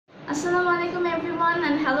Assalamualaikum everyone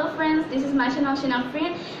and hello friends, this is my channel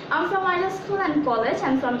Shinafrin. I'm from either school and college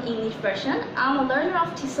and from English version. I'm a learner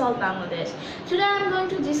of Tesol, Bangladesh. Today I'm going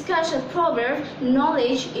to discuss a proverb,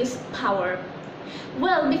 knowledge is power.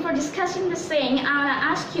 Well, before discussing the saying, I want to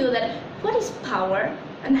ask you that what is power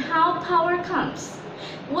and how power comes?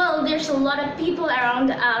 Well, there's a lot of people around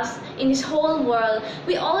us in this whole world.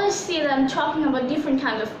 We always see them talking about different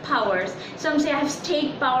kinds of powers. Some say I have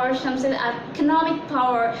state power, some say I have economic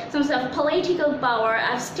power, some say I have political power,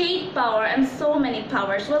 I have state power, and so many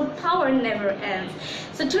powers. Well, power never ends.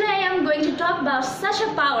 So today I'm going to talk about such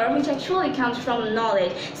a power which actually comes from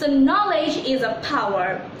knowledge. So knowledge is a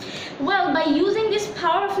power. Well, by using this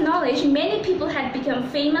power of knowledge, many people had become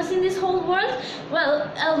famous in this whole world. Well,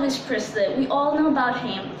 Elvis Presley, we all know about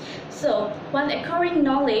him. So, while acquiring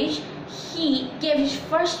knowledge, he gave his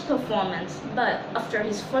first performance. But after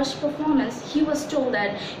his first performance, he was told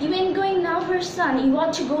that you ain't going now for son, you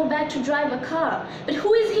ought to go back to drive a car. But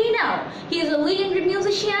who is he now? He is a legendary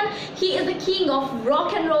musician. He is the king of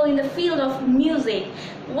rock and roll in the field of music.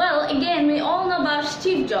 Well, again, we all know about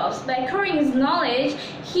Steve Jobs. By acquiring his knowledge,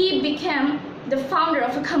 he became the founder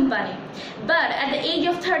of a company. But at the age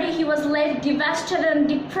of 30, he was left devastated and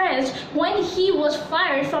depressed when he was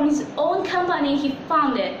fired from his own company he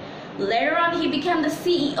founded. Later on, he became the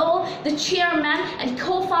CEO, the chairman, and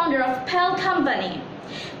co-founder of Pell Company.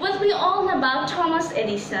 Well, we all know about Thomas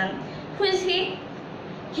Edison. Who is he?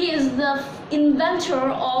 He is the inventor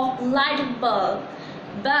of light bulb.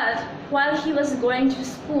 But while he was going to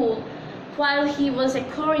school, while he was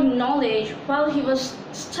acquiring knowledge, while he was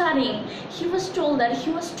studying, he was told that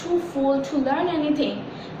he was too full to learn anything.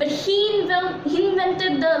 But he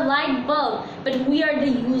invented the light bulb, but we are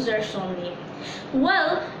the users only.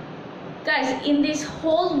 Well, guys, in this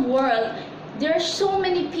whole world, there are so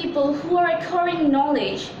many people who are acquiring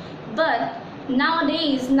knowledge, but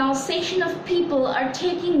nowadays, now section of people are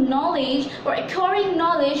taking knowledge or acquiring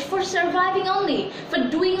knowledge for surviving only, for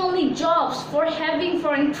doing only jobs, for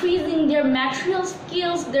increasing their material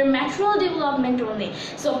skills, their material development only.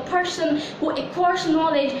 So a person who acquires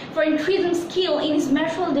knowledge for increasing skill in his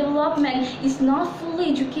material development is not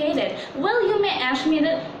fully educated. Well, you may ask me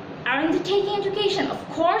that, aren't they taking education? Of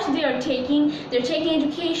course they're taking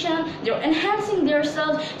education, they're enhancing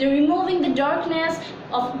themselves, they're removing the darkness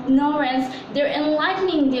of ignorance, they're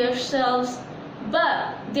enlightening themselves,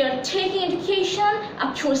 but they're taking education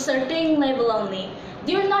up to a certain level only.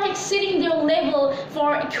 They're not exceeding their level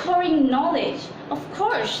for acquiring knowledge. Of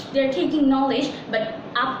course, they're taking knowledge, but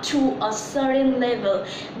up to a certain level.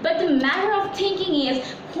 But the matter of thinking is,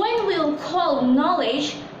 when we'll call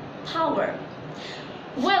knowledge power?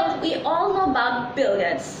 Well, we all know about Bill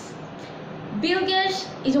Gates. Bill Gates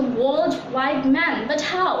is a worldwide man, but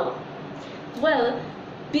how? Well,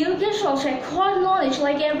 Bill Gates also acquired knowledge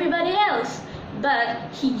like everybody else,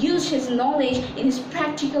 but he used his knowledge in his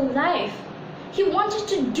practical life. He wanted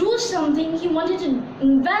to do something, he wanted to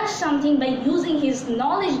invent something by using his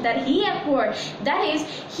knowledge that he acquired. That is,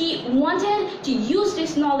 he wanted to use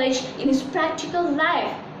this knowledge in his practical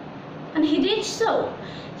life. And he did so.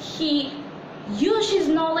 He used his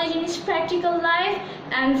knowledge in his practical life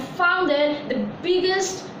and founded the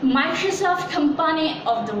biggest Microsoft company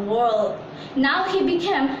of the world. Now he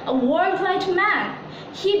became a worldwide man.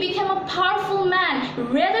 He became a powerful man.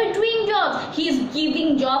 Rather doing jobs, he is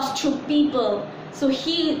giving jobs to people. So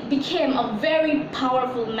he became a very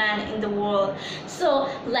powerful man in the world. So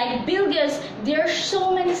like Bill Gates, there are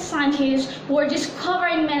so many scientists who are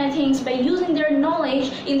discovering many things by using their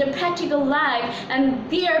knowledge in their practical life, and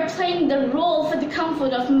they are playing the role for the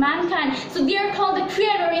comfort of mankind. So they are called the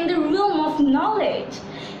creator in the realm of knowledge.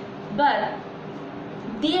 But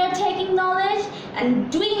they are taking knowledge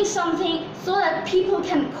and doing something so that people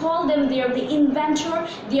can call them, they are the inventor,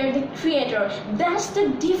 they are the creator. That's the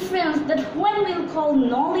difference, that when we'll call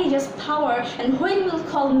knowledge as power and when we'll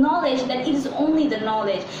call knowledge that it is only the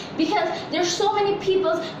knowledge. Because there are so many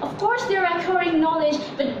people, of course they are acquiring knowledge,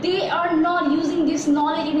 but they are not using this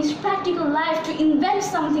knowledge in his practical life to invent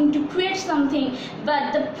something, to create something.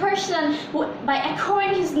 But the person who, by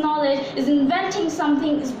acquiring his knowledge, is inventing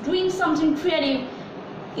something, is doing something creative,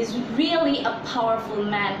 is really a powerful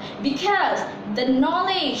man, because the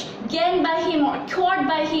knowledge gained by him or acquired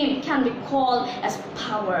by him can be called as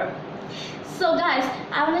power. So guys,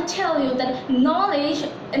 I want to tell you that knowledge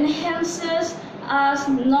enhances us,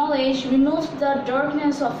 knowledge removes the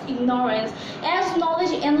darkness of ignorance. As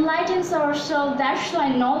knowledge enlightens ourselves, that's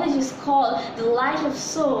why knowledge is called the light of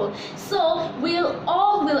soul. So we'll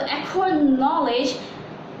all acquire knowledge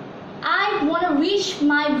I want to reach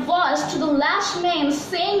my voice to the last man,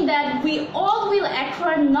 saying that we all will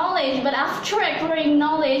acquire knowledge, but after acquiring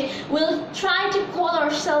knowledge, we'll try to call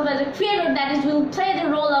ourselves as a creator. That is, we'll play the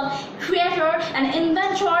role of creator and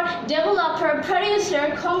inventor, developer,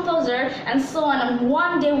 producer, composer, and so on. And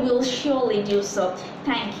one day we'll surely do so.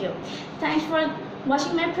 Thank you. Thanks for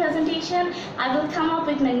watching my presentation. I will come up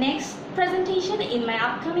with my next presentation in my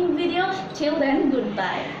upcoming video. Till then,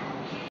 goodbye.